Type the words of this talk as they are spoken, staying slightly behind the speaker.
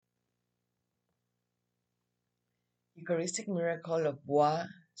Eucharistic miracle of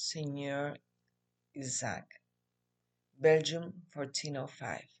Bois-Seigneur-Isaac, Belgium,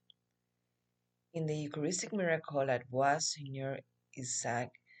 1405. In the Eucharistic miracle at Bois-Seigneur-Isaac,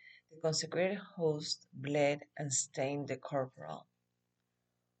 the consecrated host bled and stained the corporal.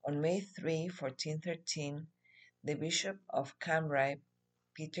 On May 3, 1413, the Bishop of Cambrai,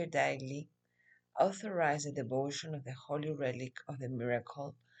 Peter Dailly, authorized the devotion of the holy relic of the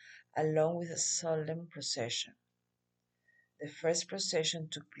miracle along with a solemn procession. The first procession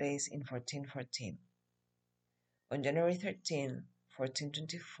took place in 1414. On January 13,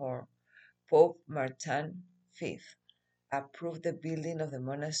 1424, Pope Martin V approved the building of the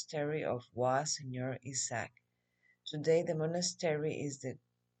monastery of Bois-Seigneur-Isaac. Today, the monastery is the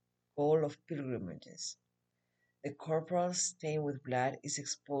goal of pilgrimages. The corporal stained with blood is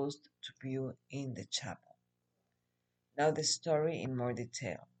exposed to view in the chapel. Now the story in more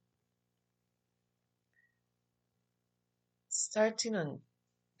detail. Starting on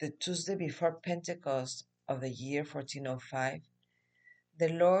the Tuesday before Pentecost of the year 1405, the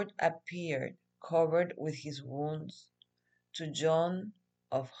Lord appeared covered with his wounds to John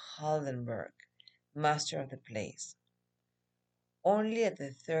of Haldenberg, master of the place. Only at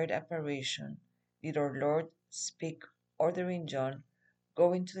the third apparition did our Lord speak, ordering John,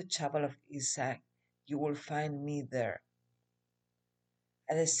 "Go into the chapel of Isaac, you will find me there."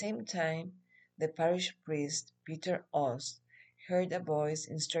 At the same time, the parish priest, Peter Ost, heard a voice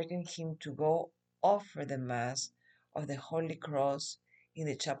instructing him to go offer the Mass of the Holy Cross in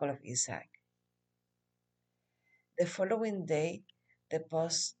the chapel of Isaac. The following day, the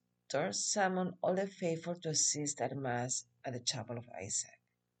pastor summoned all the faithful to assist at Mass at the chapel of Isaac.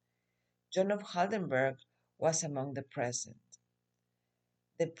 John of Haldenberg was among the present.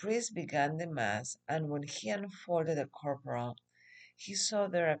 The priest began the Mass, and when he unfolded the corporal, he saw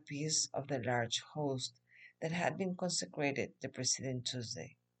there a piece of the large host that had been consecrated the preceding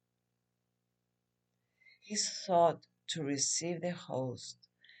Tuesday. He sought to receive the host,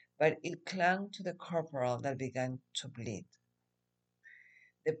 but it clung to the corporal that began to bleed.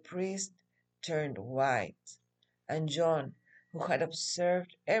 The priest turned white, and John, who had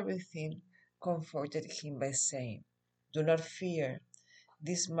observed everything, comforted him by saying, "Do not fear,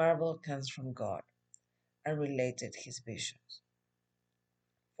 this marvel comes from God," and related his visions.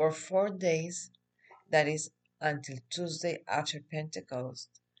 For 4 days, that is, until Tuesday after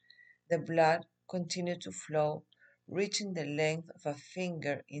Pentecost, the blood continued to flow, reaching the length of a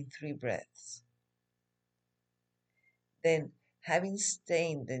finger in 3 breaths. Then, having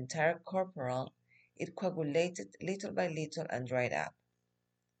stained the entire corporal, it coagulated little by little and dried up.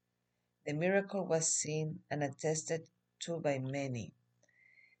 The miracle was seen and attested to by many.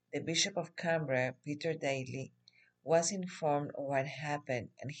 The Bishop of Cambrai, Peter Dailly, was informed of what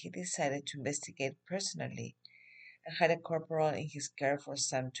happened, and he decided to investigate personally and had a corporal in his care for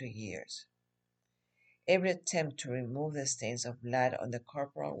some 2 years. Every attempt to remove the stains of blood on the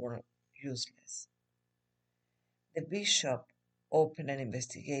corporal were useless. The bishop opened an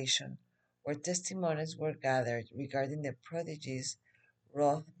investigation where testimonies were gathered regarding the prodigies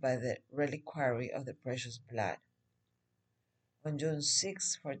wrought by the reliquary of the precious blood. On June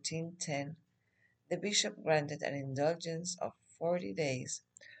 6, 1410, the bishop granted an indulgence of 40 days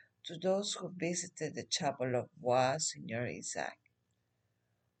to those who visited the chapel of Bois-Seigneur-Isaac.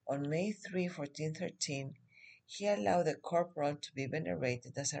 On May 3, 1413, he allowed the corporal to be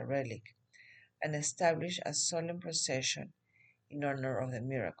venerated as a relic and established a solemn procession in honor of the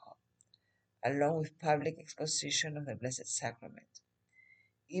miracle, along with public exposition of the Blessed Sacrament.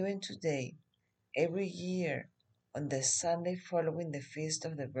 Even today, every year, on the Sunday following the feast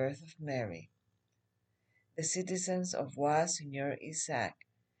of the birth of Mary, the citizens of Bois-Seigneur-Isaac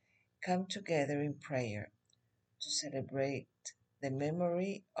come together in prayer to celebrate the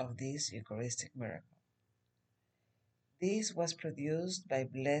memory of this Eucharistic miracle. This was produced by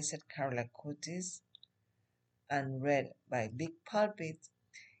Blessed Carlo Acutis and read by Big Pulpit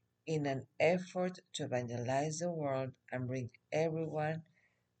in an effort to evangelize the world and bring everyone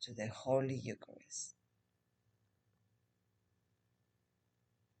to the Holy Eucharist.